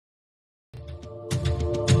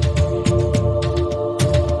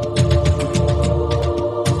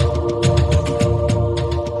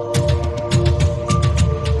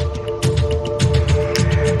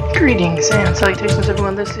Greetings and salutations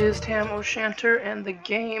everyone, this is Tam O'Shanter and the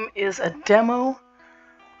game is a demo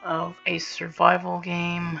of a survival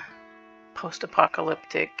game,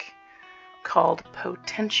 post-apocalyptic, called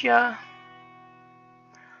Potentia.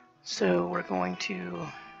 So we're going to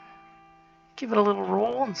give it a little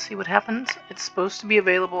roll and see what happens. It's supposed to be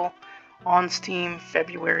available on Steam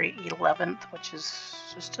February 11th, which is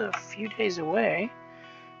just a few days away,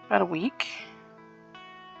 about a week.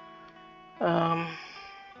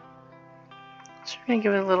 So we're going to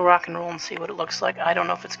give it a little rock and roll and see what it looks like. I don't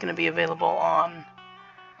know if it's going to be available on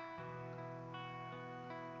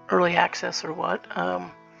early access or what.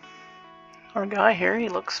 Our guy here, he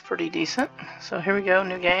looks pretty decent. So here we go,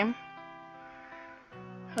 new game.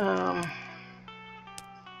 I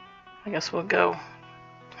guess we'll go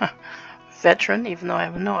veteran, even though I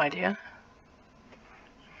have no idea.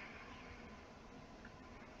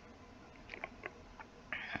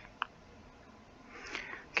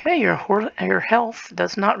 Okay, your health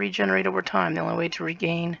does not regenerate over time. The only way to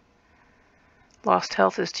regain lost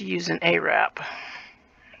health is to use an ARAP.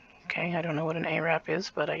 Okay, I don't know what an ARAP is,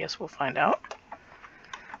 but I guess we'll find out.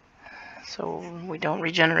 So we don't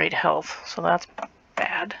regenerate health, so that's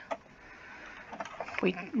bad.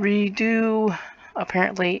 We do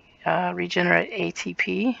apparently regenerate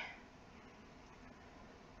ATP.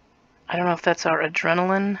 I don't know if that's our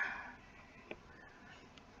adrenaline.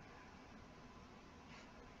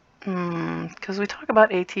 Because we talk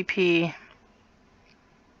about ATP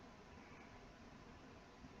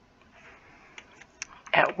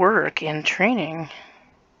at work in training.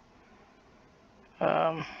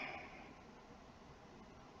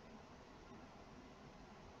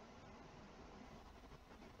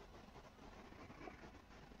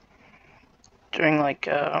 During like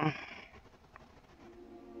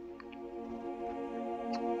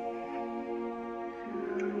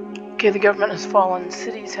okay, the government has fallen,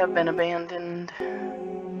 cities have been abandoned.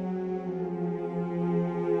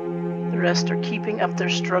 The rest are keeping up their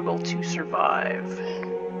struggle to survive.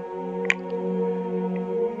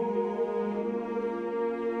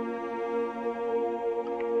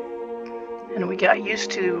 And we got used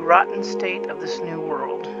to rotten state of this new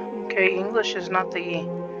world. Okay, English is not the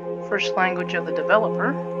first language of the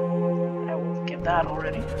developer. I will give that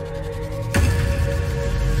already.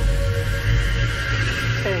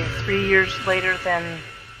 Okay, 3 years later than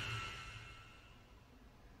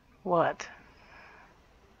what?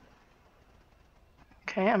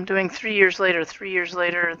 Okay, I'm doing 3 years later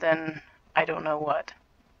than I don't know what.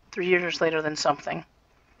 3 years later than something.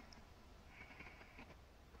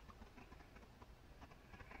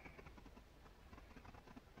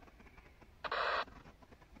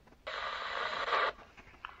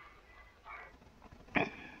 Come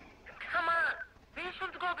on, we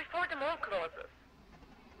should go before the mall closes.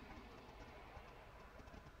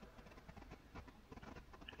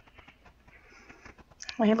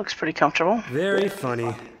 Well, he looks pretty comfortable. Very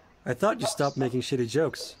funny. I thought you stopped making shitty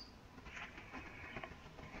jokes.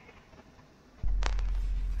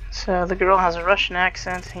 So the girl has a Russian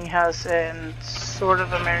accent, he has a sort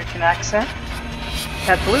of American accent.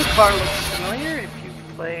 That blue car looks familiar if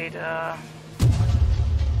you've played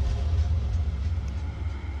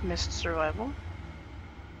Mist Survival.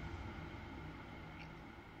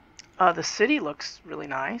 The city looks really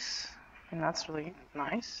nice, and that's really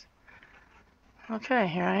nice. Okay,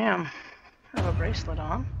 here I am. I have a bracelet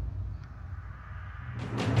on.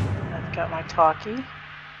 I've got my talkie.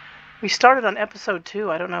 We started on episode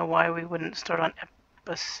 2. I don't know why we wouldn't start on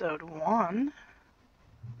episode 1.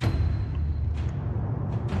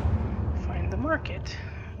 Find the market.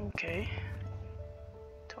 Okay.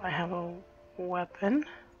 Do I have a weapon?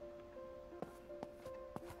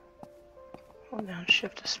 Hold down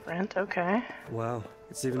shift to sprint. Okay. Wow,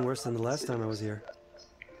 it's even worse than the last time I was here.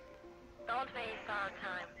 Don't waste our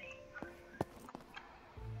time.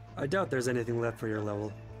 I doubt there's anything left for your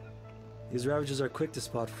level. These Ravagers are quick to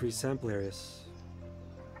spot free sample areas.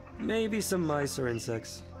 Maybe some mice or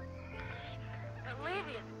insects.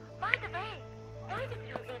 Olivia, by the way, why did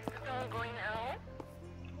you install going out?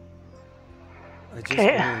 I just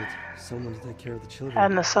Okay. wanted someone to take care of the children.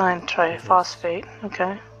 Add an assigned triphosphate.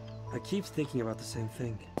 Okay. I keep thinking about the same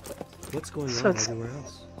thing. What's going So on it's- everywhere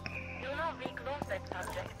else? You know we closed that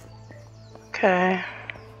subject. Okay.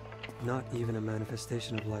 Not even a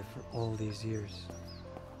manifestation of life for all these years.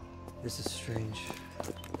 This is strange.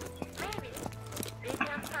 Maybe we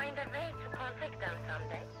can find a way to contact them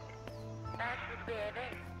someday. That would be a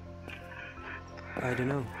way. I don't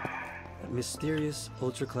know. Mysterious,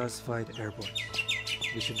 ultra-classified airport.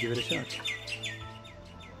 We should give it a shot.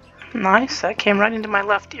 Nice. That came right into my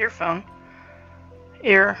left earphone.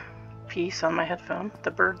 Earpiece on my headphone.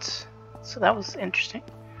 The birds So that was interesting.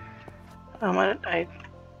 I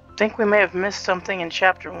think we may have missed something in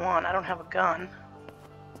Chapter 1. I don't have a gun.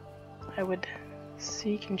 I would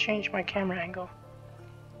seek and change my camera angle.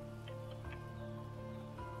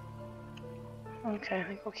 Okay, I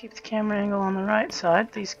think we'll keep the camera angle on the right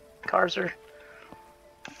side. These cars are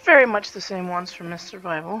very much the same ones from Miss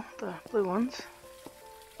Survival, the blue ones.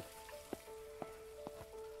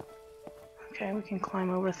 Okay, we can climb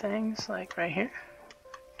over things, like right here.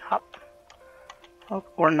 Hop. Oh,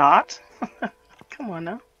 or not. Come on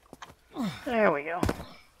now. There we go.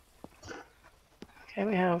 Okay,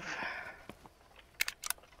 we have...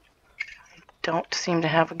 I don't seem to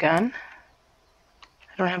have a gun.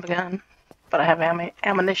 I don't have a gun, but I have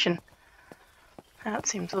ammunition. That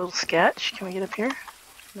seems a little sketch. Can we get up here?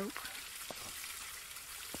 Nope.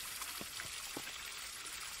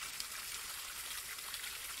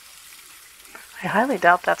 I highly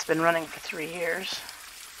doubt that's been running for 3 years.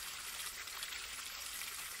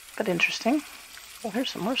 But interesting. Well,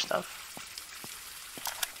 here's some more stuff.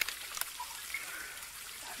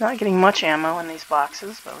 Not getting much ammo in these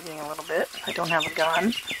boxes, but we're getting a little bit. I don't have a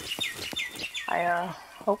gun. I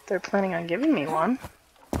hope they're planning on giving me one.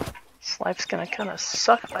 This life's gonna kind of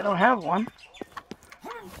suck if I don't have one.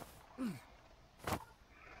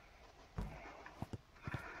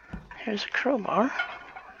 Here's a crowbar.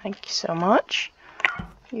 Thank you so much.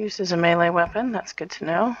 Used as a melee weapon. That's good to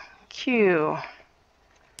know. Q.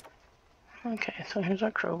 Okay, so here's our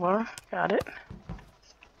crowbar. Got it.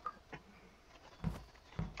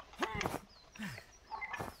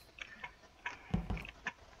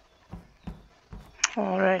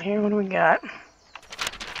 Alright, here, what do we got?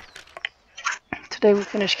 Today we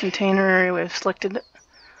finished container area. We've selected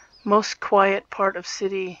most quiet part of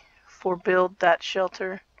city for build that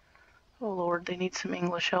shelter. Oh Lord, they need some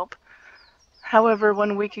English help. However,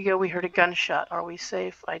 1 week ago we heard a gunshot. Are we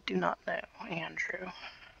safe? I do not know, Andrew.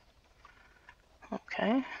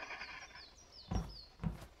 Okay.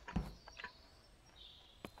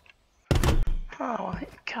 Oh,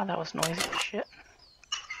 God, that was noisy as shit.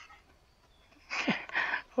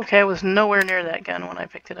 Okay, I was nowhere near that gun when I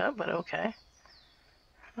picked it up, but okay.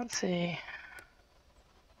 Let's see.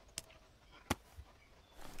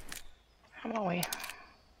 How about we... I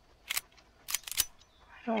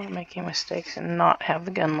don't want to make any mistakes and not have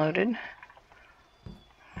the gun loaded.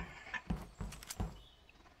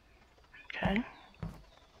 Okay.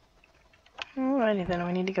 Alrighty then,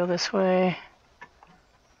 we need to go this way.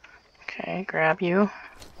 Okay, grab you.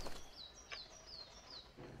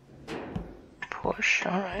 Push,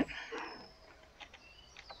 alright.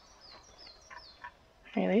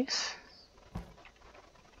 Any of these?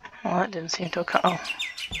 Well, that didn't seem to it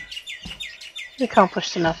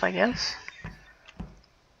accomplished enough, I guess.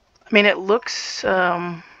 I mean, it looks,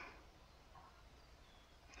 the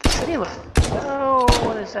city looks, oh,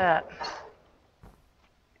 what is that?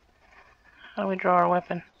 How do we draw our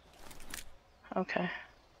weapon? Okay.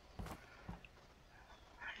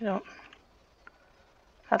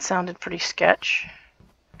 That sounded pretty sketch,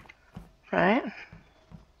 right? I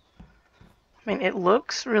mean, it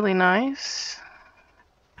looks really nice.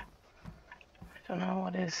 I don't know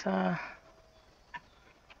what is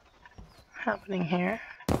happening here.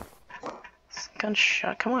 It's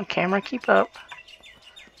gunshot. Come on, camera, keep up.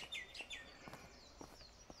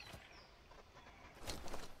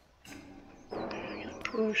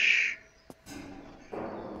 Push.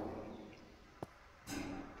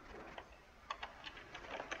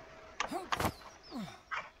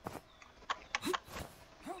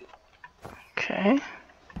 Okay.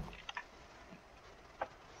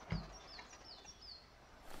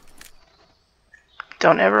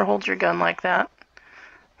 Don't ever hold your gun like that.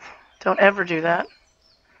 Don't ever do that.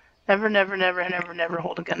 Never, never, never, never, never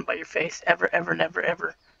hold a gun by your face. Ever, ever, never,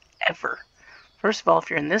 ever, ever. First of all, if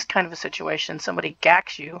you're in this kind of a situation, somebody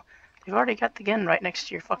gacks you, they've already got the gun right next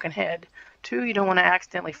to your fucking head. 2, you don't want to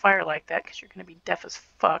accidentally fire like that because you're going to be deaf as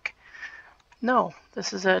fuck. No,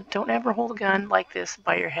 this is a, don't ever hold a gun like this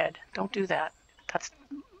by your head. Don't do that. That's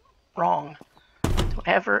wrong. Don't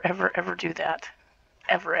ever, ever, ever do that.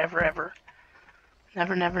 Ever, ever, ever.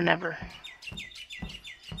 Never, never, never.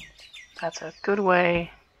 That's a good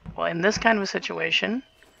way. Well, in this kind of a situation,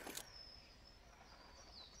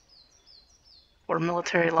 or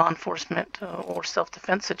military law enforcement or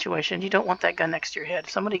self-defense situation, you don't want that gun next to your head.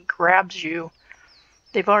 If somebody grabs you,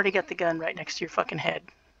 they've already got the gun right next to your fucking head.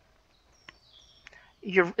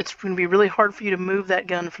 It's going to be really hard for you to move that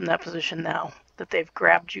gun from that position now that they've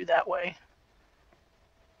grabbed you that way.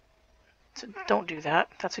 So don't do that.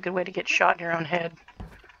 That's a good way to get shot in your own head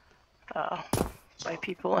by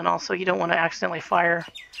people. And also, you don't want to accidentally fire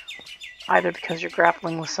either because you're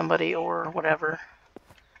grappling with somebody or whatever.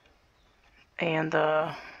 And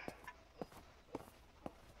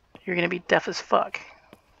you're gonna be deaf as fuck.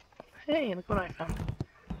 Hey, look what I found.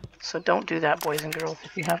 So don't do that, boys and girls.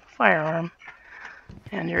 If you have a firearm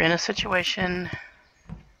and you're in a situation,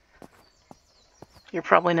 you're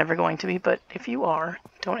probably never going to be, but if you are,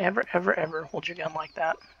 don't ever, ever, ever hold your gun like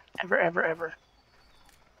that. Ever, ever, ever.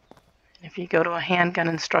 If you go to a handgun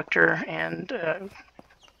instructor and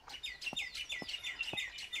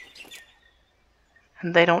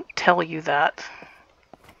they don't tell you that,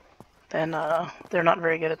 then they're not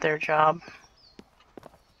very good at their job.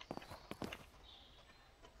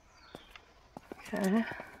 Okay.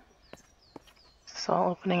 It's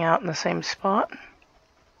all opening out in the same spot.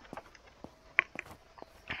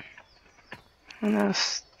 And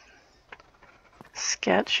this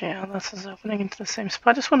sketch, yeah, this is opening into the same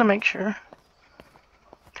spot. I just want to make sure.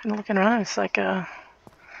 Kind of looking around, it's like the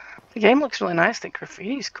game looks really nice. The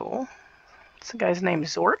graffiti's cool. It's the guy's name,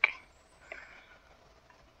 Zork.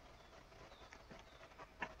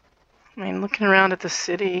 I mean, looking around at the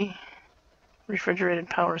city, refrigerated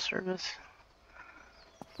power service.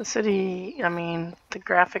 The city, I mean, the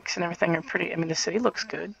graphics and everything are pretty, I mean, the city looks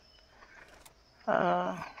good.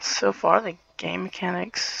 So far, the game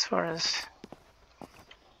mechanics, as far as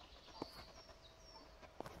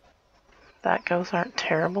that goes, aren't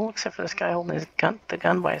terrible, except for this guy holding his gun, the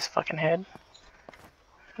gun by his fucking head.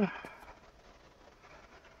 A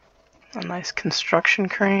nice construction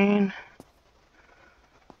crane.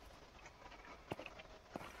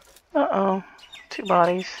 Uh-oh, 2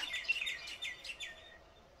 bodies.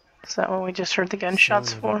 Is that what we just heard the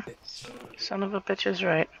gunshots for? Son of a bitch is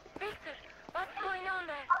right. Victor, what's going on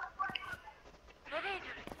there? The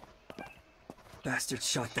raiders. Bastard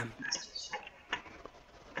shot them.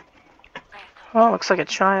 Oh, looks like a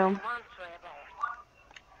child. Once were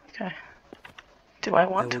aboard. Okay. Do I I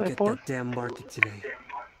want will to get abort? that damn market today,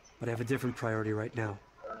 but I have a different priority right now.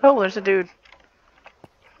 Oh, there's a dude.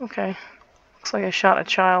 Okay. Looks like I shot a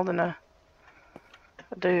child and a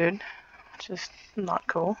dude, which is not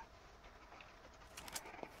cool.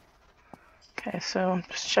 Okay, so I'm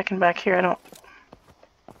just checking back here. I don't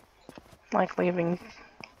like leaving.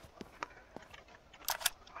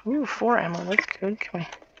 Ooh, 4 ammo. That's good. Can we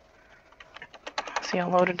see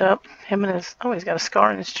how loaded up? Him and his. Oh, he's got a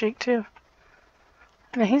scar on his cheek too.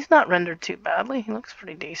 And he's not rendered too badly. He looks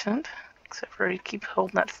pretty decent, except for he keeps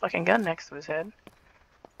holding that fucking gun next to his head,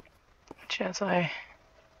 which, as I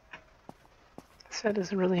said,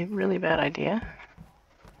 is a really, really bad idea.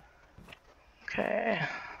 Okay.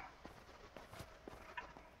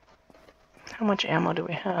 How much ammo do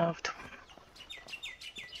we have?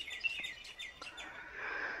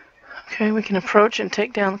 Okay, we can approach and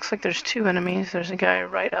take down. Looks like there's 2 enemies. There's a guy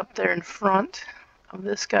right up there in front of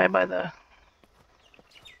this guy by that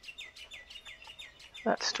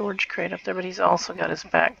storage crate up there, but he's also got his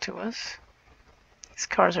back to us. These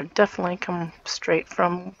cars are definitely come straight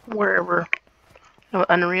from wherever. No,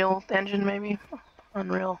 Unreal Engine, maybe?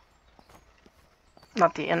 Unreal.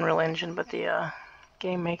 Not the Unreal Engine, but the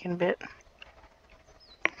game making bit.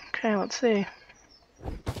 Okay, let's see.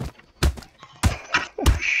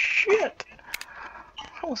 Oh, shit.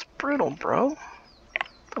 That was brutal, bro.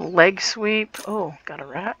 The leg sweep. Oh, got a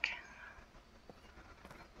rack.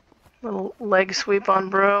 Little leg sweep on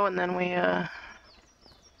bro, and then we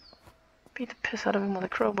beat the piss out of him with a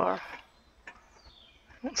crowbar.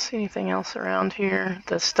 I don't see anything else around here.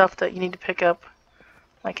 The stuff that you need to pick up,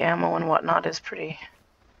 like ammo and whatnot, is pretty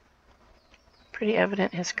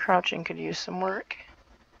evident. His crouching could use some work.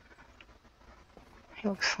 He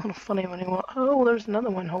looks a little funny when he walks. Oh, there's another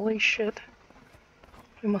one. Holy shit.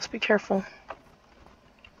 We must be careful.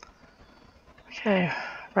 Okay.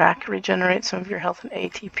 Rack, regenerate some of your health and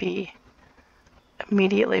ATP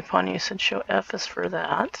immediately upon usage. Show F is for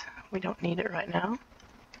that. We don't need it right now.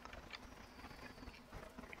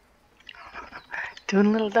 Doing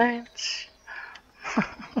a little dance.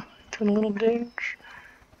 Doing a little dance.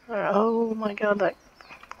 Oh my god, that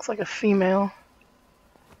looks like a female.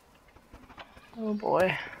 Oh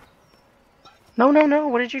boy. No, no, no.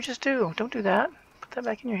 What did you just do? Don't do that. Put that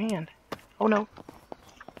back in your hand. Oh no.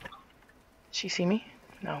 Did she see me?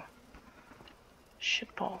 No.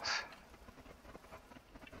 Shitballs.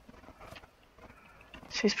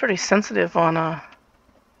 She's pretty sensitive on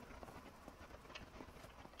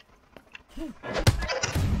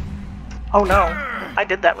Oh no. I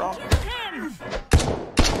did that wrong.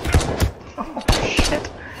 Oh shit.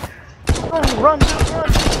 Run, dude,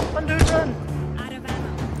 run. Run, dude, run. Out of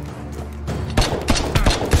ammo.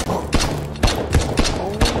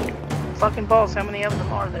 Holy fucking balls, how many of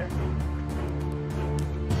them are there?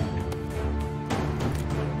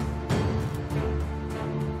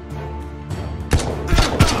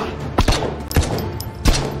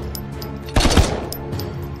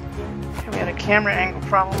 camera angle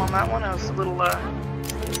problem on that one. I was a little, oh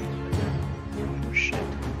shit.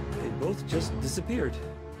 They both just disappeared.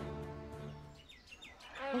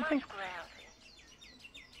 I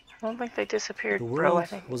don't think they disappeared, The bro. world I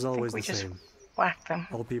think was always we the just same. whacked them.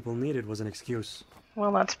 All people needed was an excuse.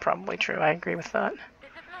 Well, that's probably true. I agree with that. This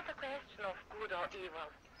is not a question of good or evil.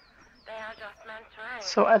 They are just meant trying.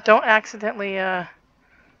 So don't accidentally, oh,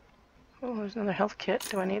 there's another health kit.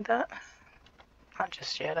 Do I need that? Not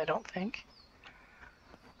just yet, I don't think.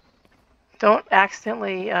 Don't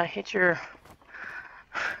accidentally hit your...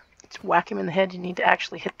 Just whack him in the head. You need to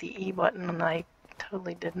actually hit the E button, and I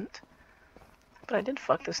totally didn't. But I did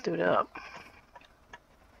fuck this dude up.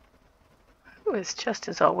 Ooh, his chest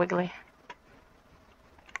is all wiggly.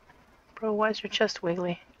 Bro, why is your chest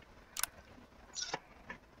wiggly?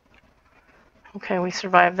 Okay, we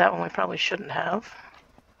survived that one. We probably shouldn't have.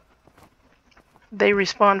 They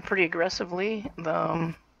respond pretty aggressively.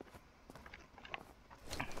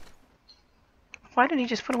 Why did he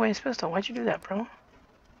just put away his pistol? Why'd you do that, bro?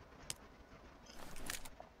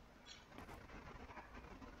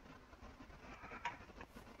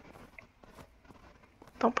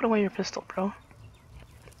 Don't put away your pistol, bro.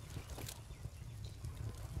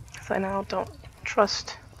 Because I now don't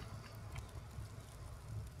trust.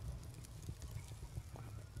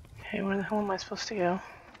 Okay, where the hell am I supposed to go?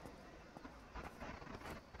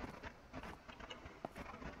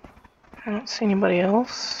 I don't see anybody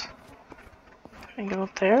else. Can I go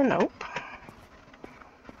up there? Nope.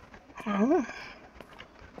 Oh.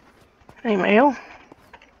 Hey, mail.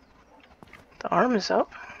 The arm is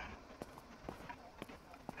up.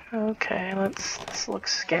 Okay, this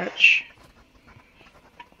looks sketch.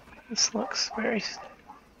 This looks very... Is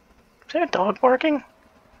there a dog barking?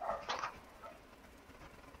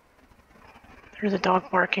 There's a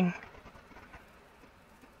dog barking.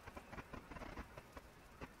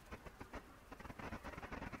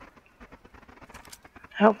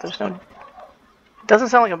 I hope there's no... It doesn't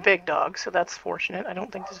sound like a big dog, so that's fortunate. I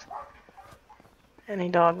don't think there's any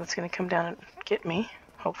dog that's going to come down and get me,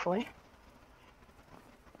 hopefully.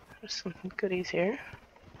 There's some goodies here.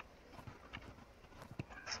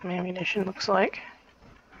 Some ammunition, looks like.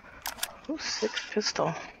 Ooh, 6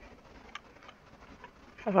 pistol.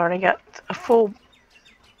 I've already got a full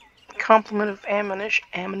complement of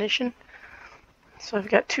ammunition. So I've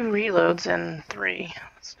got 2 reloads and 3.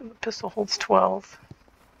 So the pistol holds 12.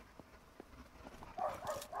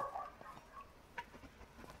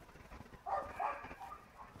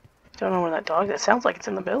 Don't know where that dog is. It sounds like it's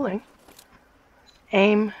in the building.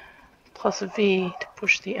 Aim plus a V to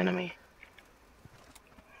push the enemy.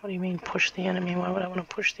 What do you mean push the enemy? Why would I want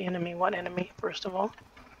to push the enemy? What enemy, first of all?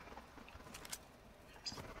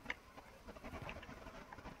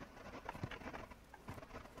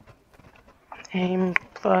 Aim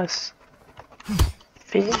plus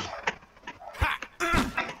V.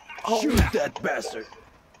 Oh. Shoot that bastard!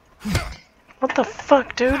 What the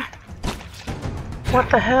fuck, dude? What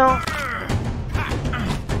the hell?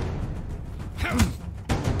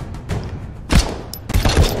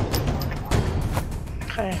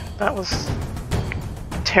 Okay, that was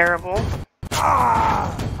terrible.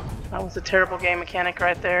 That was a terrible game mechanic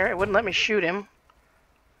right there. It wouldn't let me shoot him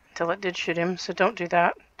until it did shoot him, so don't do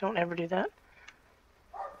that. Don't ever do that.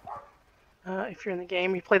 If you're in the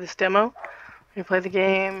game, you play this demo. You play the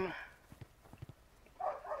game.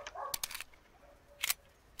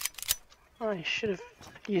 Oh, I should have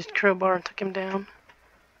used crowbar and took him down.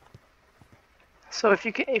 So if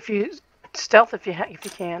you stealth if you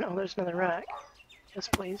can. Oh, there's another rack. Yes,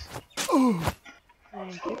 please.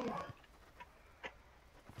 Thank you.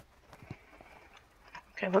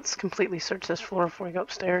 Okay, let's completely search this floor before we go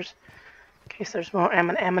upstairs, in case there's more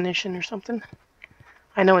ammunition or something.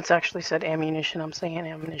 I know it's actually said ammunition. I'm saying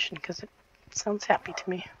ammunition because it sounds happy to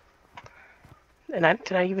me. And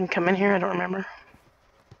did I even come in here? I don't remember.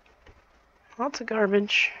 Lots of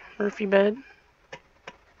garbage. Murphy bed.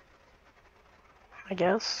 I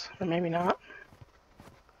guess. Or maybe not.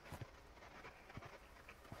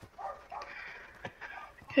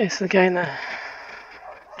 Okay, so the guy in the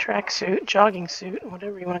tracksuit, jogging suit,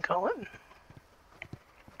 whatever you want to call it.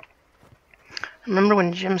 Remember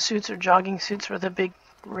when gym suits or jogging suits were the big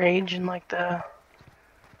rage in like the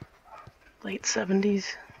late 70s?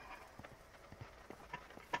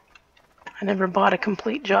 I never bought a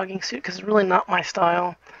complete jogging suit because it's really not my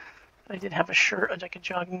style. I did have a shirt, like a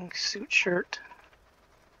jogging suit shirt.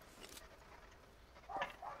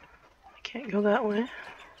 I can't go that way.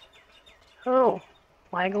 Oh,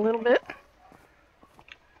 lag a little bit.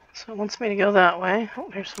 So it wants me to go that way. Oh,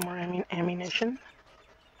 there's some more ammunition.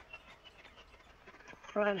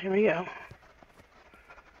 Alright, here we go.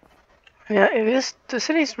 Yeah, it is. The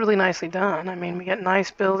city's really nicely done. I mean, we get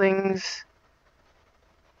nice buildings,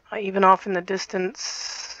 even off in the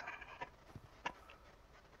distance.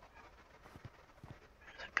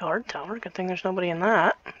 There's a guard tower. Good thing there's nobody in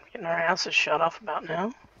that. Getting our asses shut off about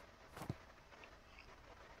now.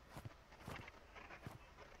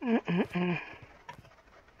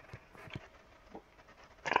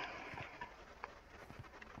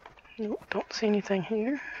 Nope, don't see anything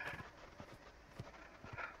here.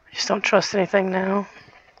 I just don't trust anything now.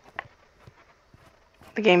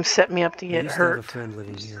 The game set me up to I get used to have a hurt. friend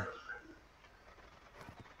living here.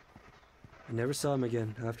 I never saw him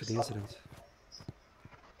again after the incident.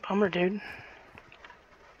 Bummer, dude.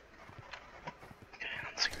 Okay,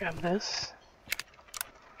 let's grab this.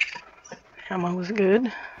 Ammo was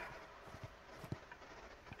good.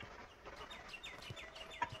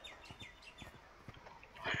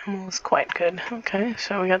 Ammo was quite good. Okay,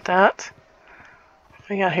 so we got that. What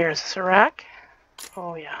we got here? Is this a rack?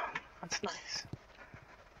 Oh yeah, that's nice.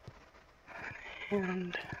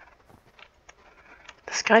 And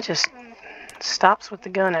this guy just stops with the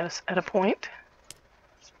gun at a point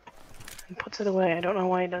and puts it away. I don't know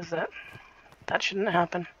why he does that. That shouldn't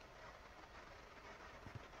happen.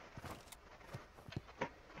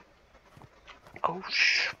 Oh,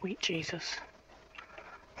 sweet Jesus.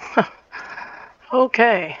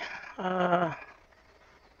 Okay. I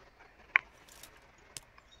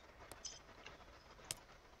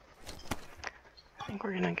think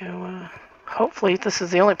we're gonna go, hopefully this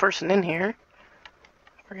is the only person in here.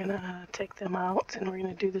 We're gonna take them out and we're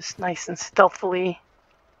gonna do this nice and stealthily.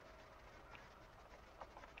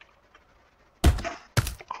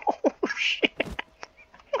 Oh shit.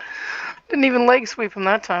 Didn't even leg sweep him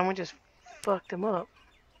that time, we just fucked him up.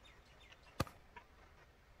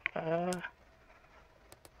 There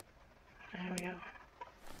we go.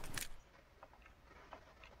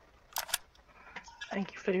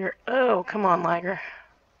 Thank you for your... Oh, come on, Liger.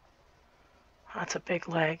 That's a big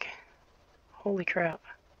leg. Holy crap.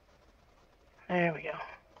 There we go.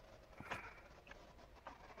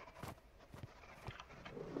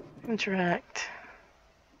 Interact.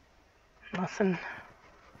 Nothing.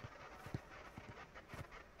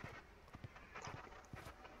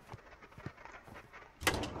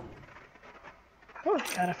 Oh,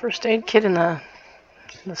 got a first aid kit in the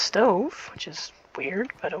stove, which is weird,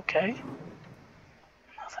 but okay.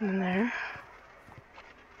 Nothing in there.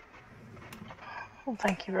 Well,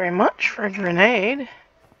 thank you very much for a grenade.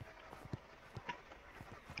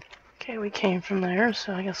 Okay, we came from there,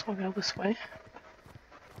 so I guess we'll go this way.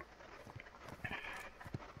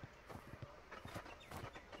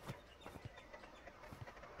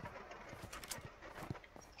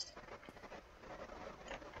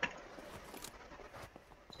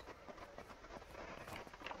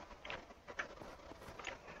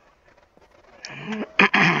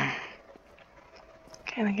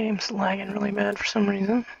 Okay, the game's lagging really bad for some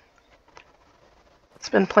reason. It's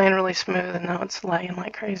been playing really smooth and now it's lagging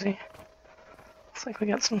like crazy. Looks like we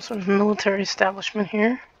got some sort of military establishment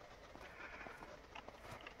here.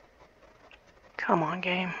 Come on,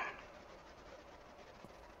 game.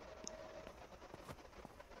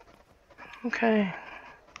 Okay.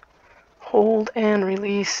 Hold and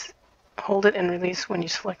release. Hold it and release when you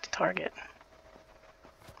select a target.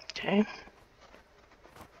 Okay.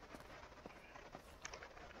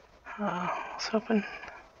 I was hoping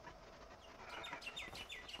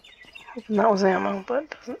that was ammo, but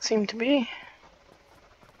doesn't seem to be.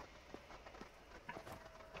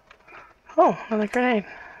 Oh, another grenade.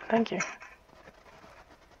 Thank you.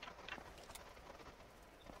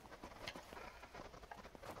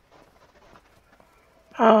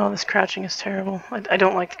 Oh, this crouching is terrible. I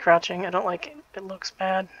don't like the crouching. I don't like it. It looks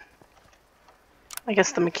bad. I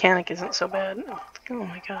guess the mechanic isn't so bad. Oh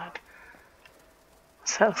my god.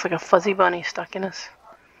 That looks like a fuzzy bunny stuck in us.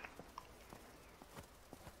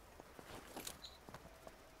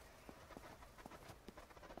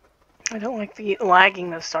 I don't like the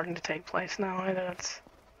lagging that's starting to take place now either. That's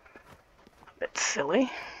a bit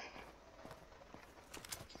silly.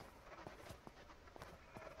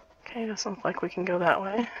 Okay, doesn't look like we can go that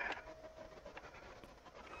way.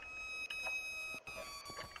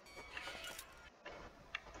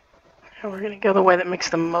 And we're gonna go the way that makes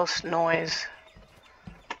the most noise.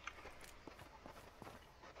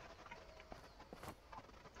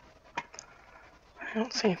 I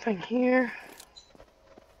don't see anything here.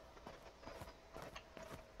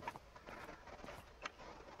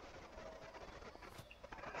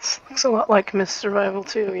 This looks a lot like Myth Survival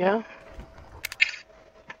 2, yeah?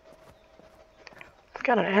 I've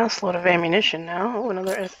got an assload of ammunition now. Oh,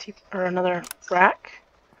 another FT or another rack.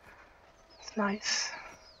 It's nice.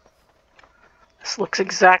 This looks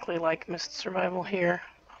exactly like Mist Survival here.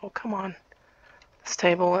 Oh, come on. This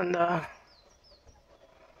table and the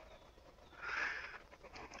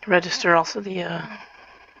register, also the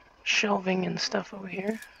shelving and stuff over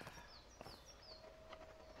here.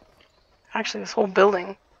 Actually, this whole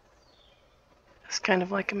building is kind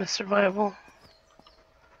of like a Mist Survival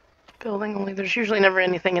building, only there's usually never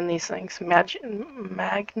anything in these things.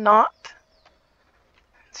 Magnot.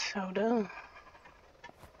 Soda.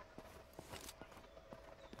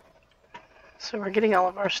 So we're getting all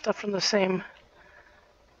of our stuff from the same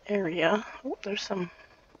area. Oh, there's some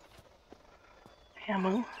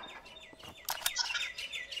ammo.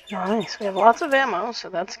 Nice. We have lots of ammo, so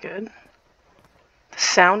that's good. The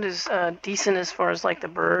sound is decent as far as like the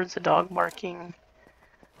birds, the dog barking.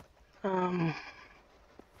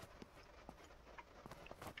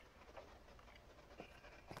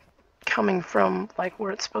 Coming from like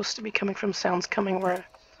where it's supposed to be coming from. Sounds coming where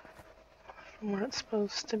it's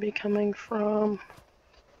supposed to be coming from.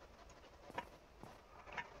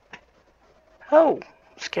 Oh,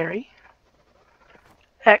 scary.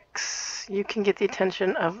 X, you can get the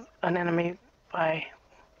attention of an enemy by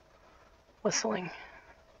whistling.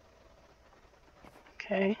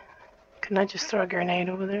 Okay. Couldn't I just throw a grenade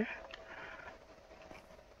over there?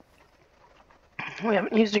 We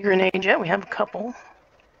haven't used a grenade yet. We have a couple.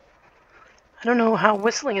 I don't know how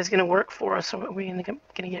whistling is going to work for us. Are we going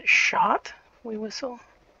to get shot? We whistle?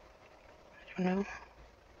 I don't know.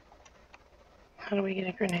 How do we get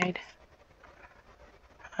a grenade?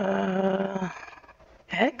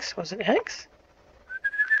 X? Was it X?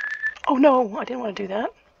 Oh no, I didn't want to do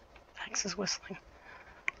that. X is whistling.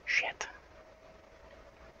 Shit.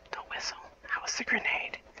 Don't whistle. How was the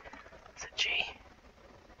grenade? Is it G?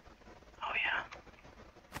 Oh yeah.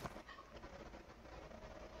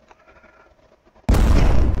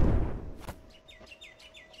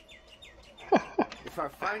 If I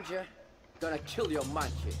find you, gonna kill your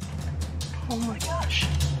monkey. Oh my gosh.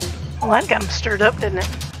 Well, that got him stirred up, didn't it?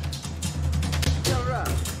 You're right,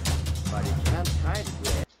 but you can't hide it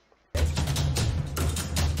yet.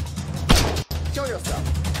 Show yourself.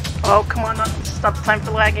 Oh, come on, stop the time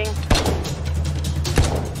for lagging.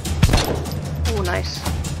 Oh, nice.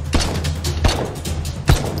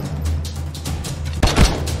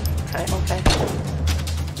 Okay.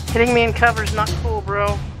 Hitting me in cover's not cool,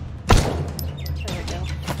 bro. There we go.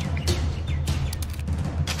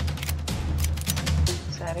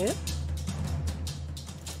 Is that it?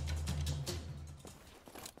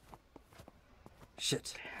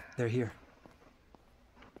 Shit, they're here.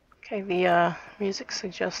 Okay, the music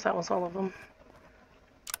suggests that was all of them.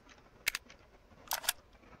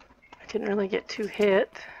 I didn't really get too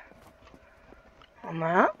hit on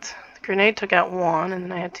that. The grenade took out one, and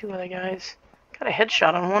then I had two other guys. Got a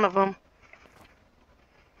headshot on one of them.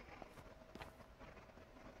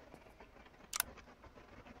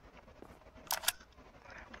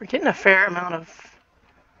 We're getting a fair amount of...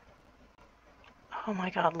 Oh my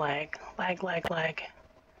god, lag. Lag.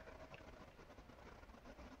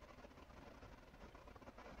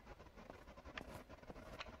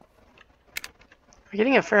 We're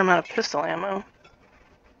getting a fair amount of pistol ammo.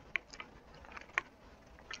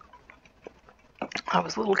 I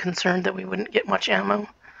was a little concerned that we wouldn't get much ammo.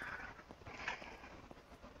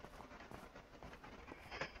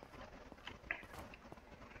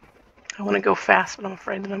 I want to go fast, but I'm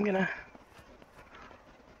afraid that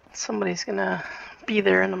somebody's gonna be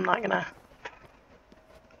there and I'm not gonna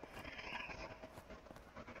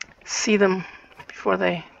see them before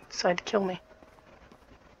they decide to kill me.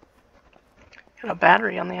 Got a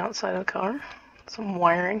battery on the outside of the car. Some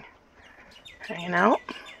wiring hanging out.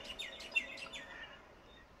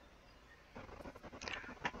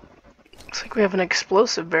 Looks like we have an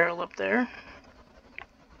explosive barrel up there.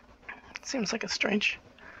 Seems like a strange...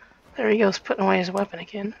 There he goes, putting away his weapon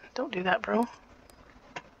again. Don't do that, bro.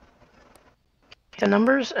 The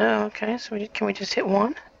numbers? Okay, so can we just hit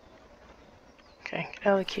one? Okay, get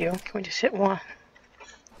out of the queue. Can we just hit one?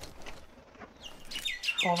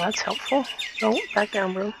 Oh, that's helpful. No, back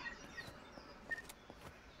down, bro.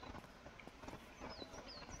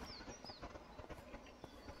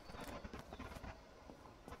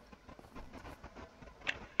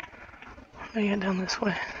 I'm gonna get down this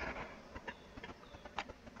way.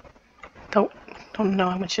 Don't know.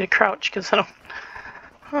 I want you to crouch because I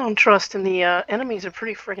don't trust. And the enemies are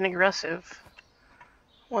pretty freaking aggressive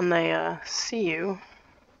when they see you.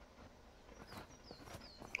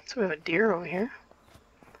 So we have a deer over here,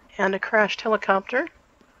 and a crashed helicopter,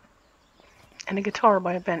 and a guitar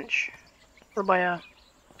by a bench or by a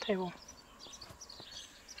table.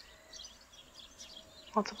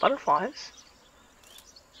 Lots of butterflies.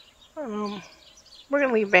 We're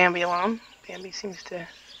gonna leave Bambi alone. Bambi seems to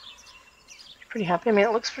be pretty happy. I mean,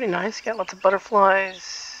 it looks pretty nice. Got lots of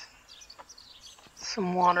butterflies,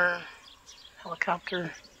 some water, helicopter,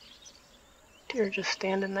 deer just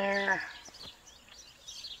standing there.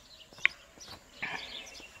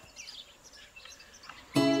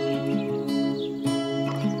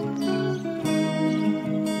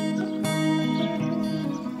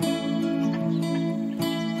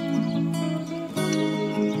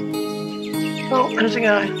 Oh, there's a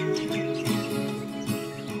guy.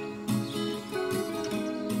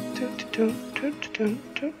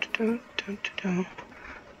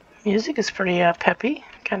 Music is pretty peppy.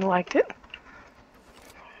 Kind of liked it.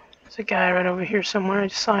 There's a guy right over here somewhere. I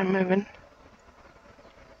just saw him moving.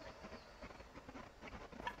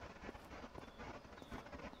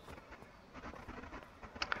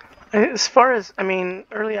 As far as, I mean,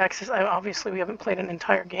 early access, obviously we haven't played an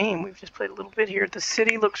entire game. We've just played a little bit here. The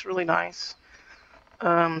city looks really nice.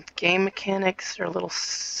 Game mechanics are a little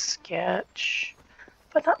sketch,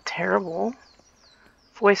 but not terrible.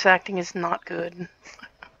 Voice acting is not good.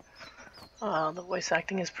 The voice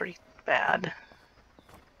acting is pretty bad.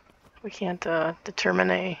 We can't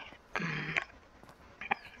determine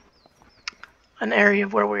an area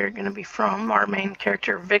of where we're going to be from. Our main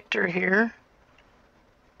character, Victor, here,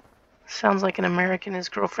 sounds like an American. His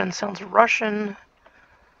girlfriend sounds Russian.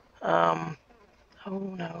 Oh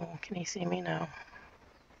no, can he see me? No.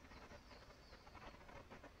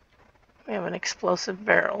 We have an explosive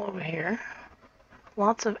barrel over here.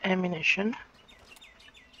 Lots of ammunition.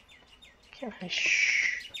 Can I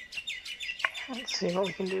Let's see what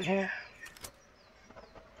we can do here.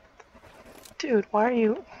 Dude, what are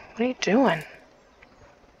you doing?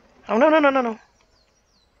 Oh, no, no, no, no, no.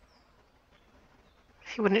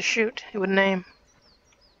 He wouldn't shoot. He wouldn't aim.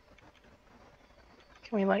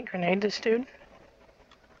 Can we, like, grenade this dude?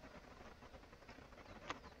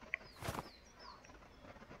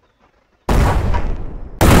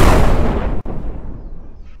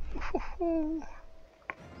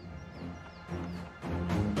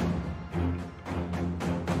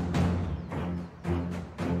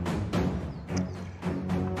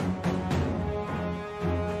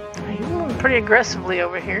 He's moving pretty aggressively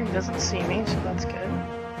over here. He doesn't see me, so that's good.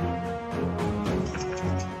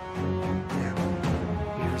 Yeah,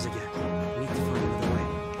 meters again. We need to find another way.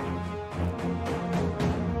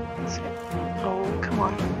 Let's see. Oh, come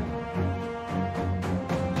on.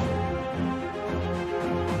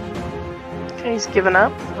 Okay, he's given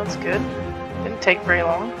up. That's good. Didn't take very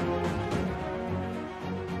long.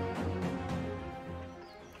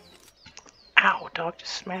 Ow, dog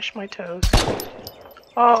just smashed my toes.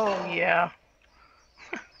 Oh, yeah.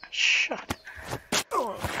 Shut.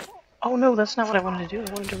 Oh, no, that's not what I wanted to do.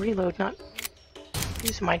 I wanted to reload, not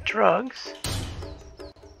use my drugs.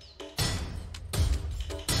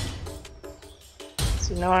 Does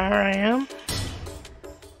he know where I am?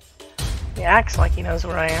 He acts like he knows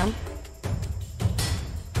where I am.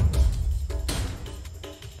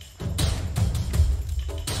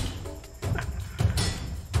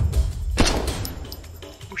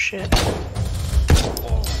 Oh, shit.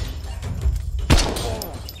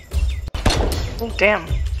 Oh, damn.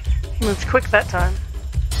 He moved quick that time.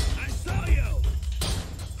 I saw you.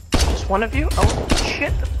 Just one of you? Oh,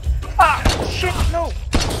 shit. Ah, shit, no.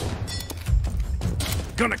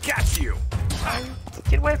 Gonna catch you.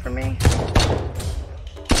 Get away from me.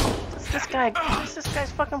 What's this guy? What's this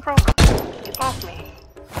guy's fucking problem? Get off me.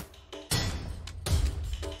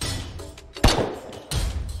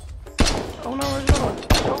 Oh no, where's the one?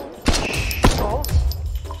 Oh, shit.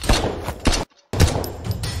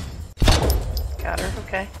 Got her,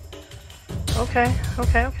 okay. Okay,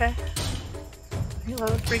 okay, okay.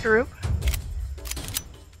 Reload, regroup.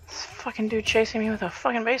 This fucking dude chasing me with a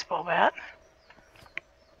fucking baseball bat.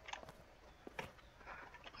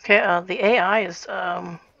 Okay, the AI is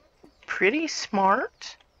pretty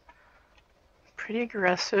smart, pretty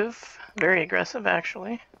aggressive, very aggressive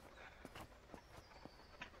actually.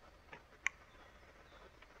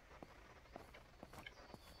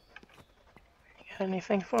 You got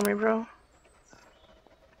anything for me, bro?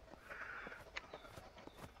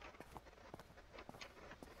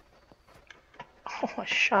 Oh, I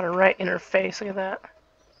shot her right in her face, look at that.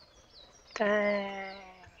 Dang.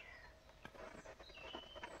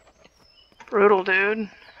 Brutal, dude. It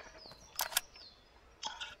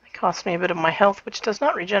cost me a bit of my health, which does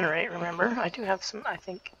not regenerate, remember. I do have some, I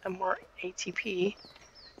think, a more ATP.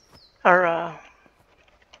 Or,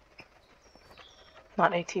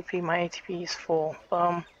 not ATP, my ATP is full.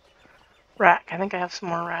 Rack, I think I have some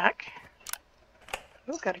more rack.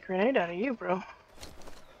 Ooh, got a grenade out of you, bro.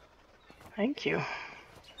 Thank you.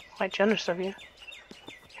 Quite generous of you.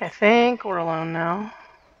 I think we're alone now.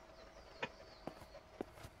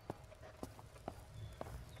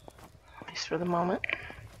 At least for the moment.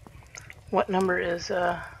 What number is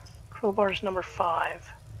crowbar's number 5?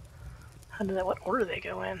 What order do they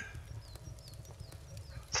go in?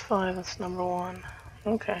 It's 5, that's number 1.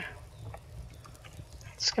 Okay.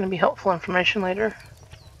 It's going to be helpful information later.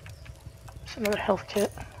 It's another health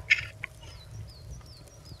kit.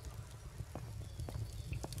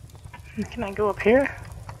 Can I go up here?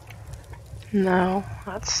 No,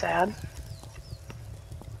 that's sad.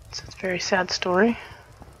 It's a very sad story.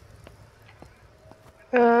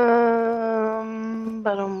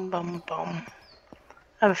 Bum.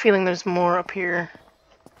 I have a feeling there's more up here.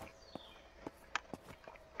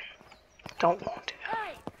 Don't want to.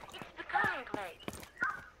 Hey, it's the current rate.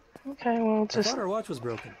 Okay, well, I just... thought our watch was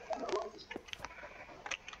broken.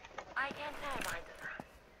 I can't tell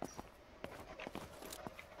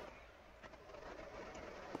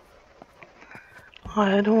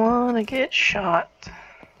either. I don't want to get shot.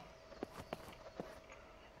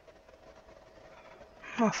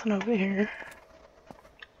 Nothing over here.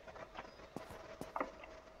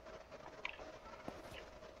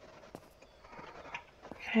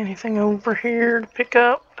 Okay, anything over here to pick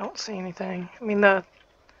up? Don't see anything. I mean, the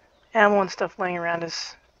ammo and stuff laying around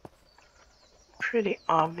is pretty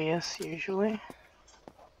obvious usually.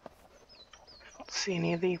 Don't see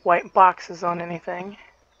any of the white boxes on anything.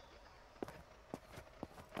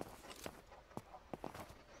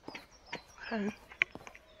 Okay.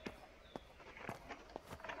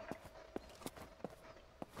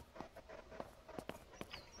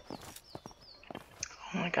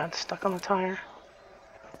 Oh my god, stuck on the tire.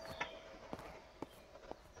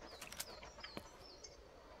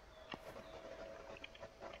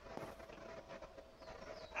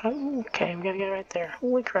 Okay, we gotta get right there.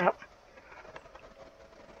 Holy crap.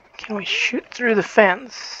 Can we shoot through the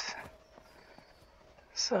fence?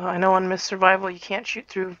 So I know on Miss Survival you can't shoot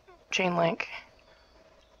through chain link.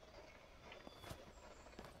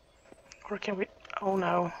 Or can we? Oh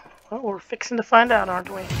no. Well, we're fixing to find out, aren't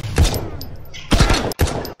we?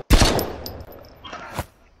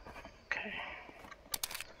 Okay.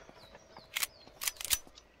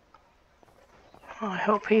 Well, I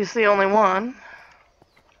hope he's the only one.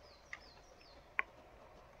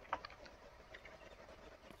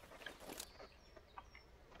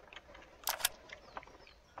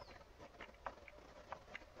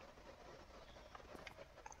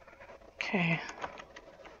 Okay.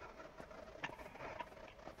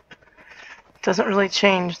 Doesn't really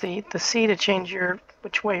change the C to change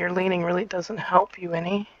which way you're leaning really doesn't help you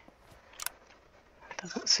any.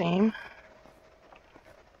 Doesn't seem.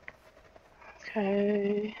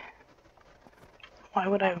 Okay. Why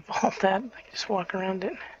would I evolve that? I can just walk around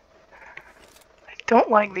it. I don't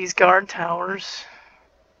like these guard towers.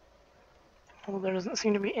 Well, there doesn't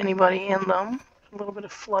seem to be anybody in them. A little bit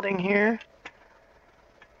of flooding here.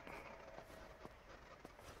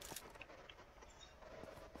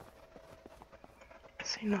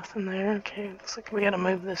 See nothing there. Okay, looks like we gotta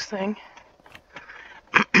move this thing.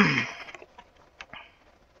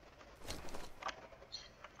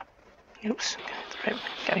 Oops,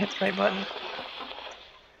 gotta hit the right button.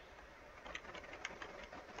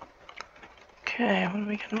 Okay, what are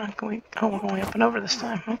we gonna go? Oh, we're going up and over this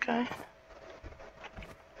time. Okay.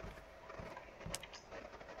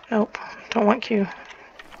 Nope, don't want Q.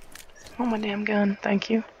 Oh, my damn gun. Thank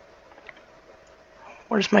you.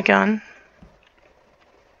 Where's my gun?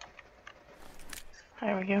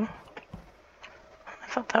 There we go. I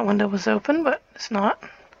thought that window was open, but it's not.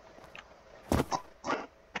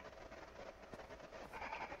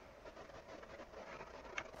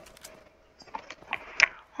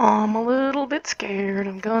 I'm a little bit scared,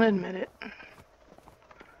 I'm gonna admit it.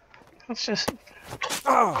 Let's just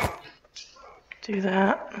do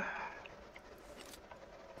that.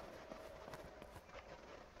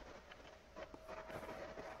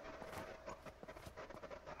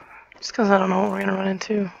 Just because I don't know what we're gonna run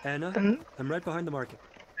into. Anna, Then, I'm right behind the market.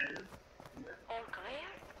 All clear?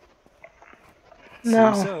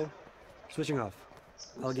 no, Seems so. Switching off.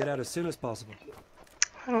 I'll get out as soon as possible.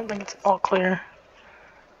 I don't think it's all clear.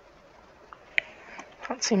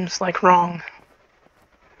 That seems like wrong.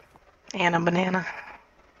 Anna banana.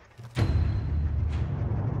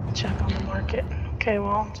 Check on the market. Okay,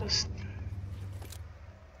 well, just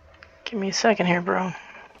give me a second here, bro. I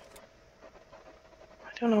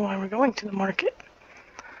don't know why we're going to the market.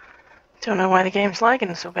 Don't know why the game's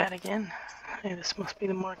lagging so bad again. Hey, this must be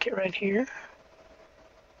the market right here.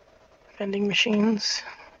 Vending machines.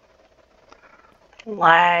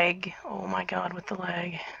 Lag. Oh my god, with the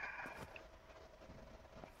lag.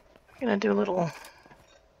 I'm gonna do a little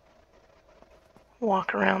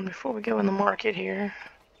walk around before we go in the market here.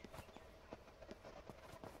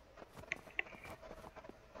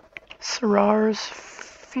 Sarar's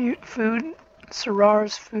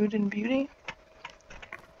Food and Beauty.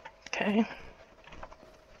 Okay.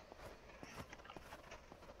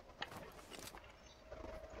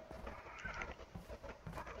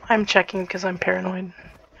 I'm checking because I'm paranoid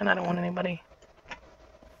and I don't want anybody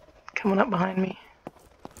coming up behind me.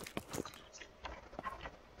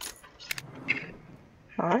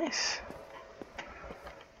 Nice.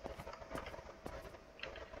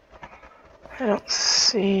 I don't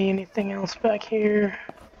see anything else back here.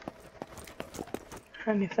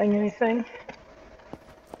 Anything.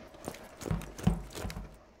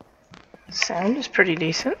 Sound is pretty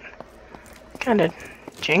decent. Kind of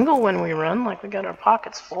jingle when we run, like we got our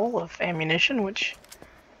pockets full of ammunition, which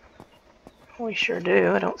we sure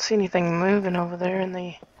do. I don't see anything moving over there in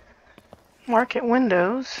the market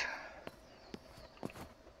windows.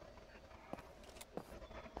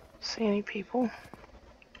 See any people?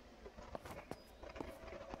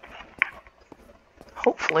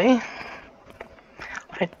 Hopefully.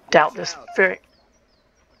 I doubt this very...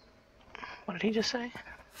 What did he just say?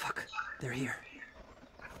 Fuck, they're here.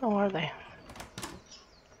 Oh, are they?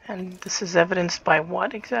 And this is evidenced by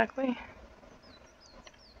what exactly?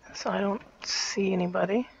 So I don't see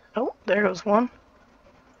anybody. Oh, there goes one.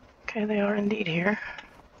 Okay, they are indeed here.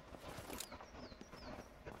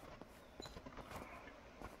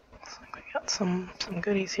 Looks like we got some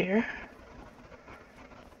goodies here.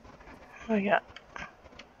 What do we got?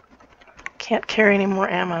 Can't carry any more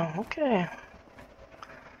ammo. Okay.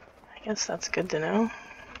 I guess that's good to know.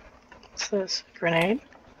 What's this? Grenade.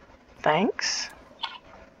 Thanks.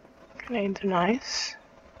 Grenades are nice.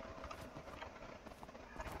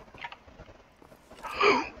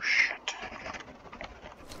 Oh, shit.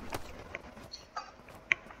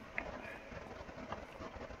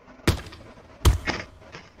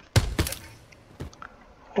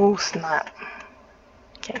 Oh, snap.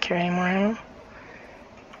 Can't carry any more ammo.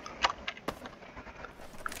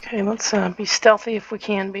 Okay, let's be stealthy if we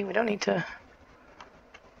can be. We don't need to...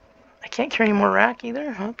 I can't carry any more rack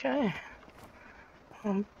either? Okay.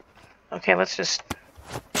 Okay, let's just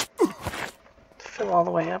fill all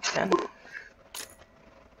the way up then.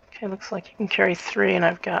 Okay, looks like you can carry 3 and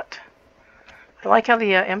I've got... I like how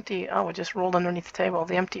the empty... Oh, it just rolled underneath the table.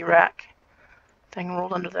 The empty rack thing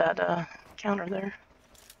rolled under that counter there.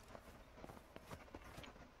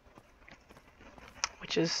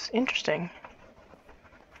 Which is interesting.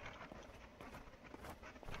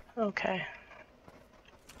 Okay.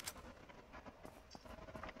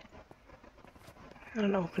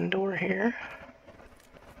 An open door here.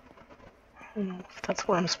 I don't know if that's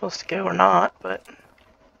where I'm supposed to go or not, but...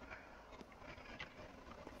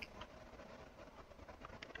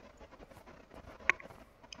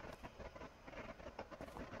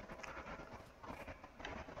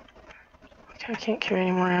 Okay, I can't carry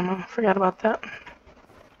any more ammo. Forgot about that.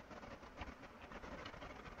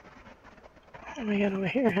 What do we got over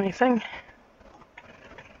here? Anything?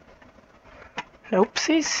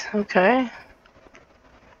 Nopezies? Okay.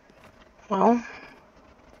 Well,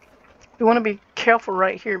 we want to be careful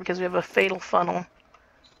right here because we have a fatal funnel,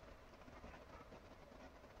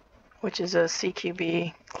 which is a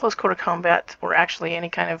CQB, close quarter combat, or actually any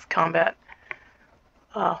kind of combat.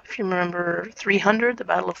 If you remember 300, the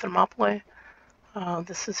Battle of Thermopylae,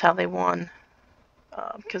 this is how they won,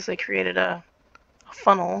 because they created a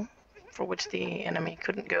funnel for which the enemy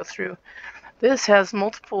couldn't go through. This has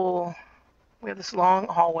multiple, we have this long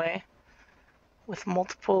hallway with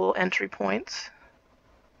multiple entry points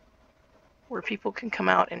where people can come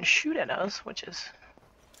out and shoot at us, which is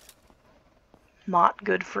not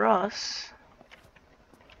good for us,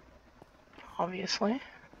 obviously.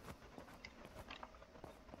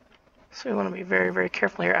 So we want to be very, very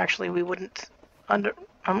careful here. Actually, we wouldn't, under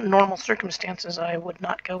normal circumstances, I would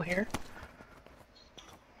not go here.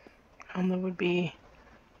 That would be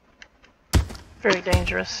very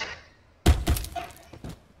dangerous.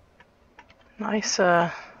 Nice,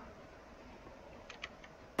 I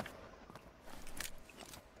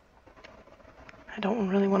don't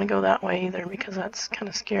really want to go that way either because that's kind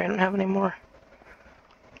of scary. I don't have any more.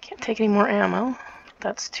 Can't take any more ammo.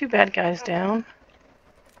 That's 2 bad guys down.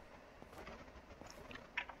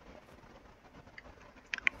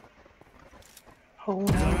 Oh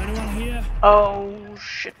no. Oh,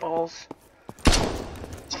 shitballs.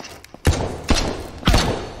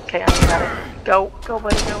 Okay, I got it. Go, go,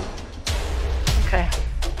 buddy, go. Okay.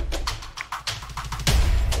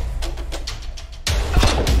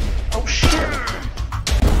 Oh, shit.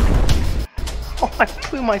 Oh, I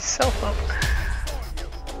blew myself up.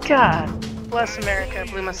 God Bless America, I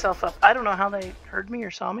blew myself up. I don't know how they heard me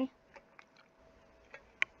or saw me.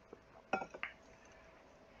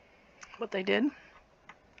 But they did.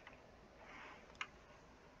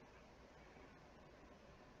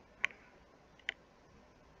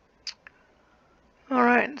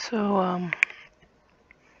 Alright, so I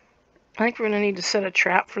think we're going to need to set a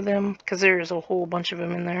trap for them because there's a whole bunch of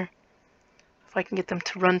them in there. If I can get them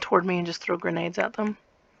to run toward me and just throw grenades at them,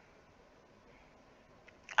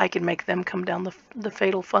 I can make them come down the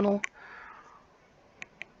fatal funnel.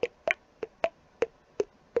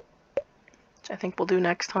 Which I think we'll do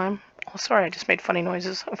next time. Oh, sorry, I just made funny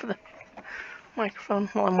noises over the microphone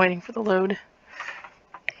while I'm waiting for the load.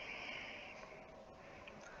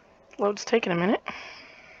 Load's taking a minute.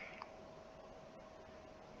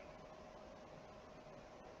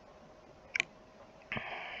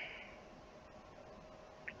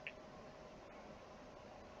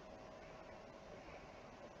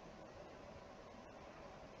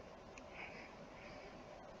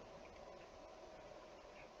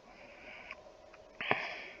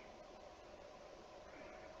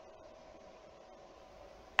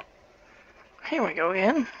 Here we go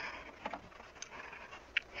again.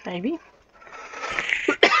 Maybe.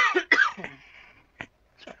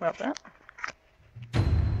 Sorry about that.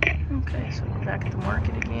 Okay, so we're back at the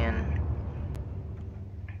market again.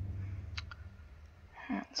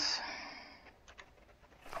 Let's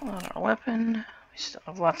pull out our weapon. We still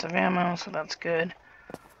have lots of ammo, so that's good.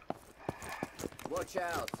 Watch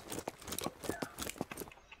out.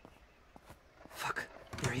 Fuck,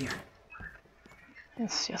 they're here.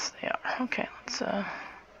 Yes, they are. Okay, let's, we're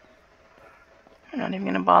not even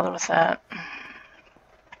gonna bother with that.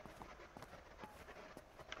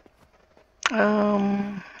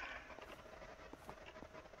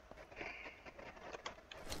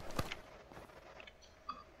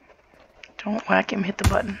 Don't whack him, hit the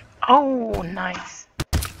button. Oh, nice.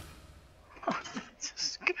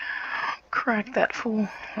 Just crack that fool.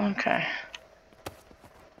 Okay.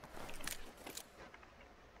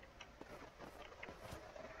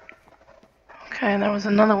 Okay, there was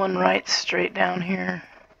another one right straight down here.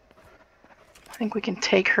 I think we can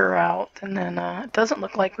take her out, and then it doesn't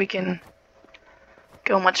look like we can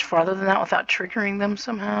go much farther than that without triggering them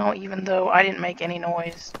somehow, even though I didn't make any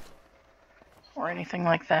noise or anything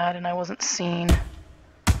like that, and I wasn't seen.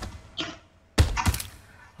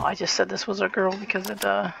 Oh, I just said this was a girl because it,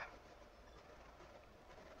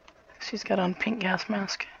 she's got on pink gas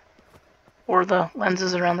mask. Or the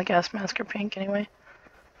lenses around the gas mask are pink anyway.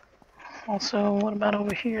 Also, what about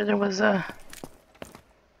over here? There was a...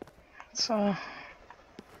 I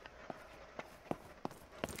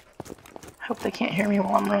hope they can't hear me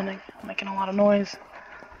while I'm running. I'm making a lot of noise.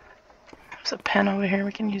 There's a pen over here.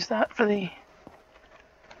 We can use that for the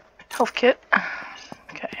health kit.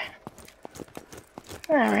 Okay.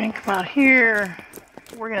 Alright, we're gonna come out here.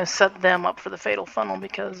 We're gonna set them up for the fatal funnel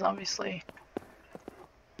because obviously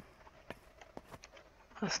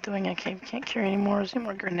us doing it, can't carry anymore. Is there any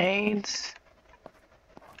more grenades?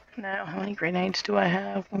 No, how many grenades do I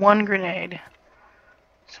have? 1 grenade.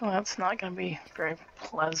 So that's not going to be very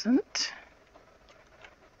pleasant.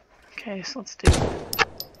 Okay, so let's do it.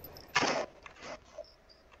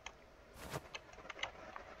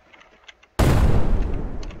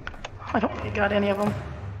 I don't think I got any of them.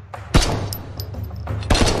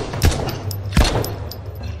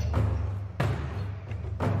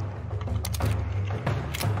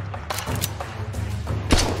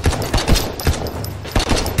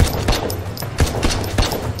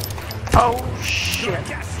 Oh shit.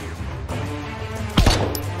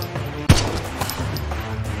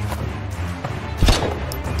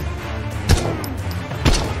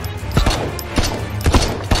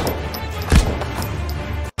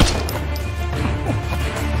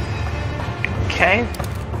 Okay.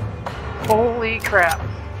 Holy crap.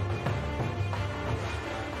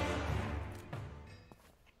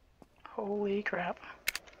 Holy crap.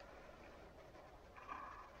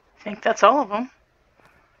 I think that's all of them.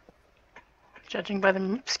 Judging by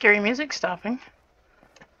the scary music stopping.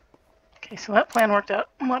 Okay, so that plan worked out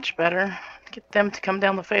much better. Get them to come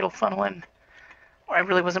down the fatal funnel, and I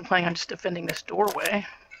really wasn't planning on just defending this doorway,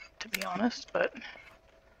 to be honest, but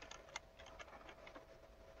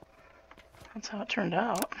that's how it turned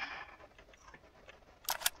out.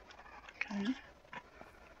 Okay.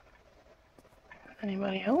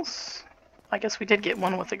 Anybody else? I guess we did get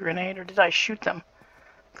one with a grenade, or did I shoot them?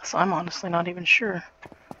 Because I'm honestly not even sure.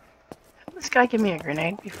 Did this guy give me a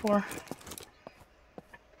grenade before?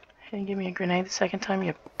 He didn't give me a grenade the second time,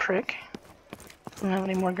 you prick. I don't have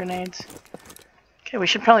any more grenades. Okay, we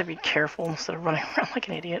should probably be careful instead of running around like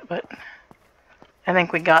an idiot, but I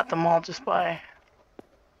think we got them all just by...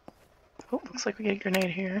 Oh, looks like we get a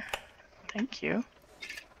grenade here. Thank you.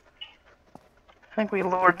 I think we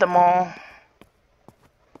lured them all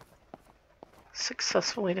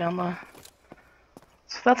successfully down the...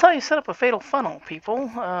 So that's how you set up a fatal funnel, people.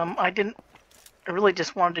 I really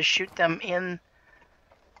just wanted to shoot them in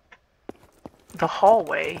the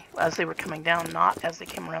hallway as they were coming down, not as they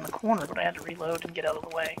came around the corner, but I had to reload and get out of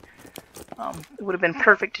the way. It would have been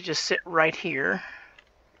perfect to just sit right here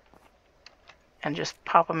and just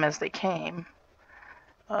pop them as they came.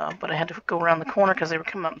 But I had to go around the corner because they were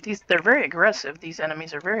coming up. They're very aggressive. These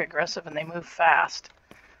enemies are very aggressive and they move fast.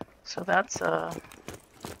 So that's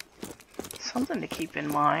something to keep in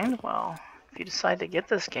mind. Well, if you decide to get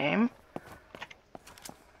this game,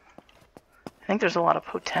 I think there's a lot of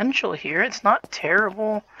potential here. It's not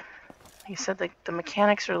terrible. Like you said, the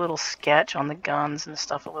mechanics are a little sketch on the guns and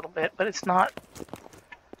stuff a little bit, but it's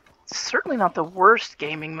certainly not the worst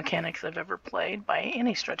gaming mechanics I've ever played by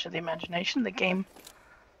any stretch of the imagination. The game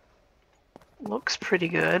looks pretty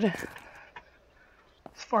good as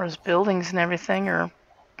far as buildings and everything.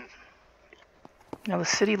 The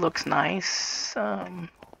city looks nice. Not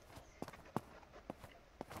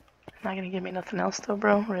gonna give me nothing else though,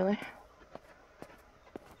 bro. Really?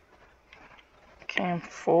 Okay, I'm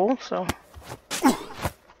full, so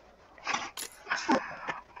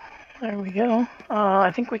there we go.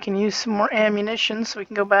 I think we can use some more ammunition so we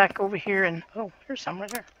can go back over here and... Oh, here's some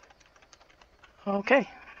right there. Okay.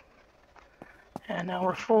 And now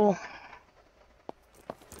we're full.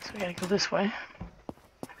 So we gotta go this way.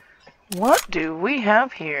 What do we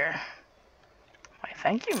have here? Why,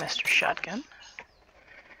 thank you, Mr. Shotgun.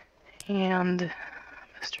 And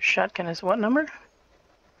Mr. Shotgun is what number?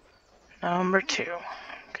 Number 2.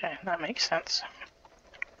 Okay, that makes sense.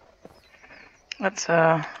 Let's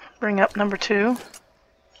bring up number 2.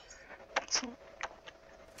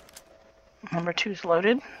 Number 2's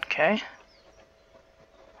loaded. Okay.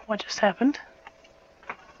 What just happened?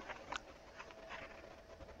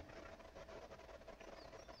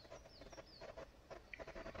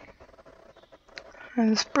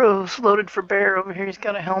 And this bro's loaded for bear over here. He's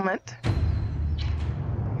got a helmet.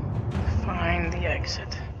 Find the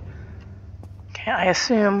exit. Okay, I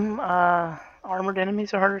assume armored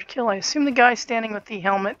enemies are harder to kill. I assume the guy standing with the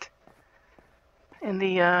helmet in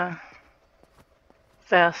the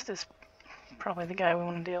vest is probably the guy we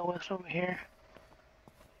want to deal with over here.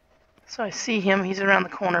 So I see him. He's around the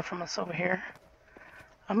corner from us over here.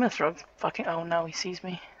 I'm gonna throw fucking... Oh no, he sees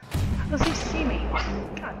me. How does he see me?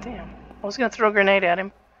 God damn. I was gonna throw a grenade at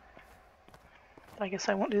him. But I guess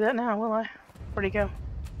I won't do that now, will I? Where'd he go?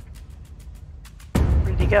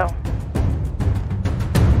 Where'd he go?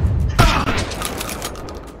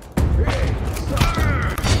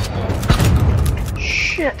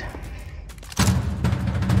 Shit!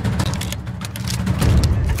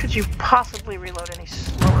 Could you possibly reload any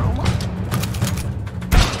slower?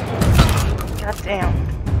 God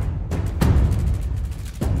damn.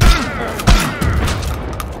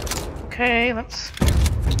 Okay, let's...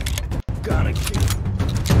 Gonna kill.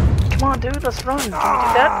 Come on, dude, let's run. Can we do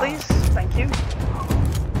that, please? Thank you.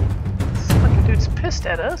 This fucking dude's pissed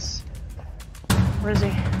at us. Where is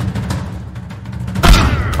he?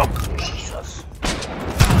 Oh, Jesus.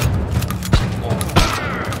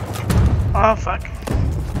 Oh, fuck.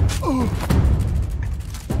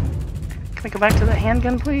 Can we go back to the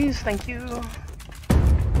handgun, please? Thank you.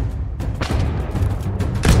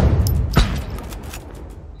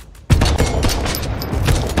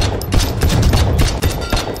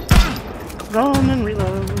 Run and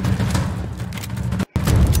reload.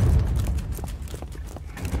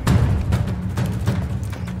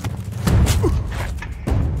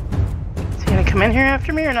 Is he gonna come in here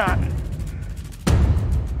after me or not?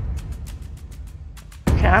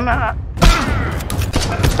 Okay, I'm out.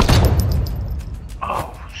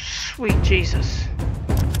 Oh, sweet Jesus.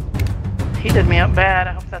 He did me up bad.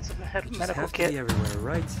 I hope that's a medical kit. Everywhere,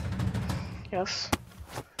 right? Yes.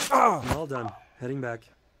 Oh, all done. Heading back.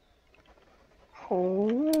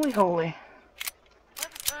 Holy, holy. What's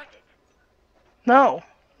the target? No,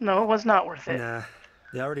 it was not worth it. Nah,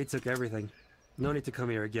 they already took everything. No need to come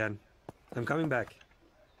here again. I'm coming back.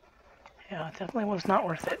 Yeah, it definitely was not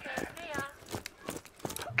worth it. See ya.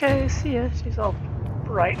 Okay, see ya. She's all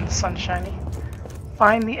bright and sunshiny.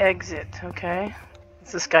 Find the exit, okay.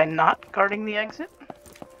 Is this guy not guarding the exit?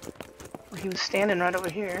 He was standing right over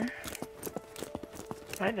here.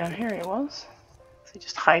 Right down here he was. Is he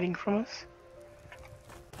just hiding from us?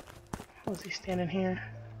 Was he standing here?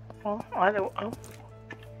 Well, either... Oh.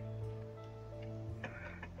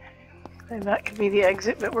 Okay, that could be the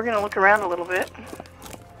exit, but we're gonna look around a little bit.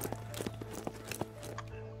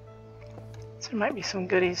 There might be some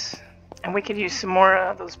goodies. And we could use some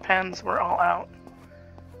more, those pens were all out.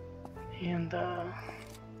 And,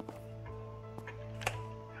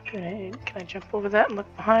 can I jump over that and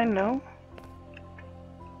look behind? No.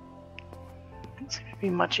 Doesn't seem to be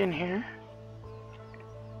much in here.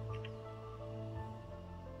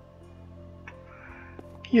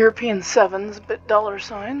 European 7s, but dollar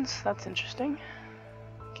signs. That's interesting.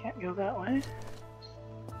 Can't go that way.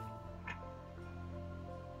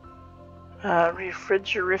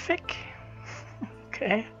 Refrigerific.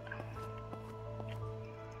 Okay.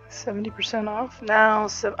 70% off now.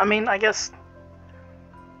 So, I mean, I guess.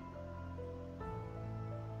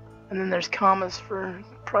 And then there's commas for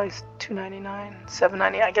price $2.99,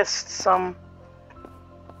 $7.90. I guess some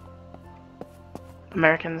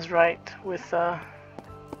Americans write with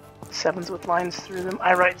 7s with lines through them.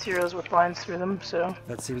 I write 0s with lines through them. So.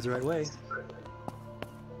 That seems the right way.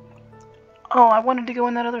 Oh, I wanted to go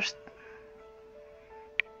in that other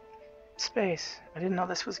space. I didn't know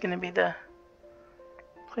this was going to be the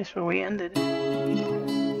place where we ended.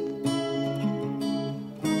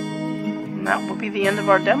 And that will be the end of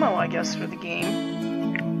our demo, I guess, for the game.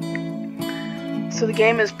 So the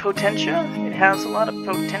game is Potentia. It has a lot of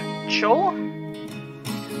potential.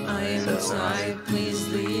 I am tired, please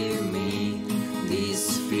leave me.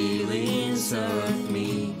 These feelings hurt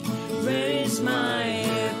me. Where is my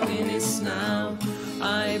happiness now?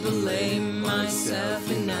 I blame myself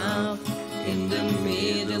and now in the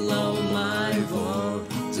middle of my world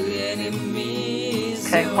to enemies.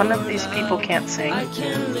 Okay, one of these people can't sing. I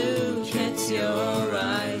can look at your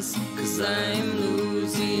eyes, 'cause I'm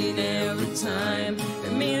losing every time. A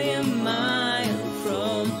million miles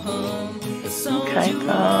from home. Okay,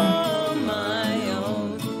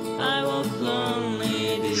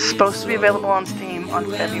 it's supposed to be available on Steam on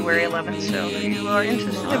February 11th, so if you are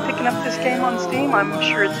interested in picking up this game on Steam, I'm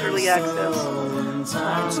sure it's early access.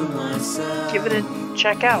 Give it a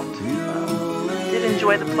check out. Did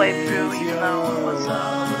enjoy the playthrough, even though it was a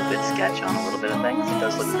little bit sketch on a little bit of things. It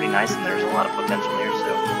does look pretty nice, and there's a lot of potential here.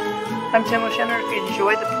 So, I'm Tim O'Shanner. If you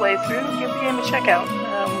enjoyed the playthrough, give the game a check out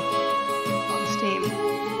on Steam.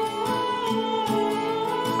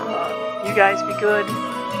 You guys be good,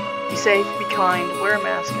 be safe, be kind, wear a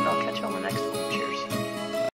mask, and I'll catch you.